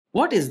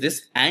What is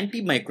this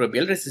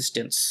antimicrobial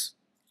resistance?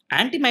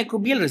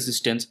 Antimicrobial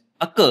resistance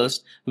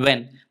occurs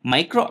when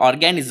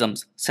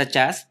microorganisms such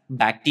as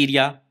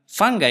bacteria,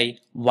 fungi,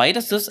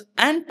 viruses,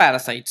 and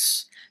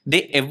parasites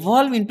they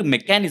evolve into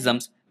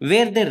mechanisms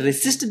where they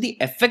resist the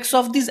effects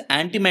of these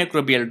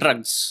antimicrobial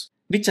drugs,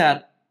 which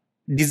are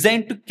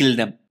designed to kill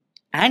them.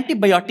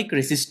 Antibiotic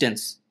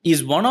resistance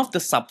is one of the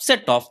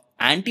subset of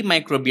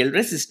antimicrobial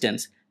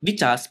resistance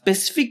which are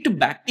specific to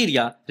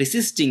bacteria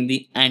resisting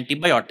the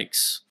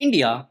antibiotics.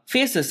 India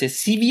faces a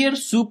severe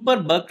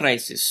superbug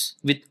crisis,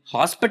 with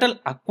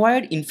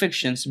hospital-acquired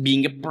infections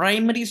being a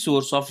primary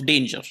source of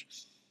danger.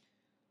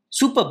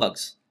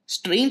 Superbugs,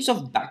 strains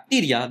of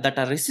bacteria that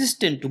are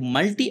resistant to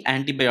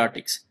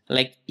multi-antibiotics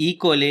like E.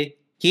 coli,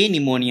 K.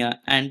 pneumonia,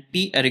 and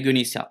P.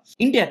 aeruginosa.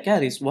 India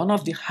carries one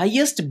of the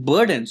highest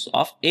burdens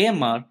of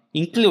AMR,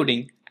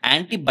 including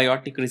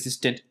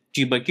antibiotic-resistant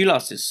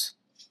tuberculosis.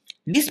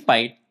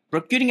 Despite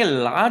procuring a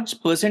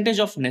large percentage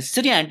of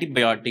necessary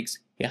antibiotics,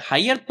 a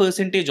higher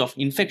percentage of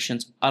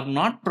infections are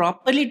not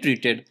properly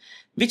treated,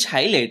 which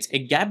highlights a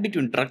gap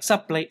between drug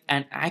supply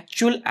and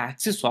actual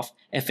access of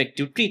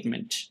effective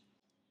treatment.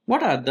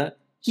 What are the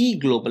key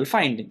global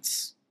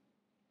findings?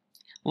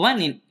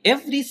 1 in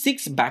every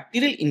 6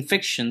 bacterial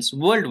infections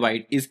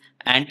worldwide is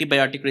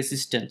antibiotic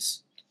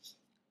resistance.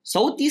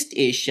 Southeast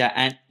Asia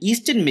and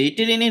Eastern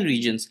Mediterranean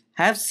regions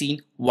have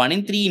seen 1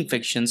 in 3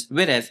 infections,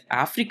 whereas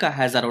Africa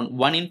has around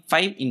 1 in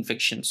 5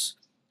 infections.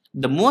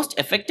 The most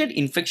affected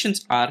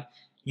infections are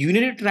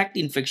urinary tract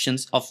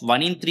infections of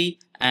 1 in 3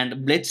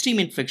 and bloodstream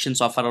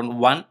infections of around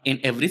 1 in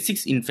every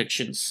 6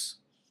 infections.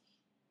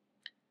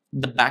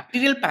 The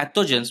bacterial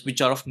pathogens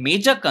which are of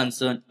major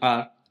concern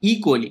are E.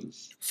 coli.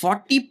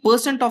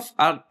 40% of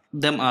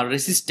them are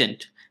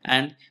resistant,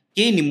 and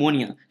K.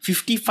 pneumonia.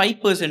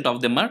 55%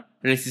 of them are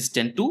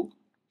resistant to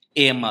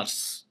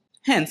AMRs.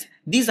 Hence,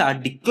 these are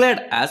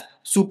declared as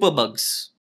superbugs.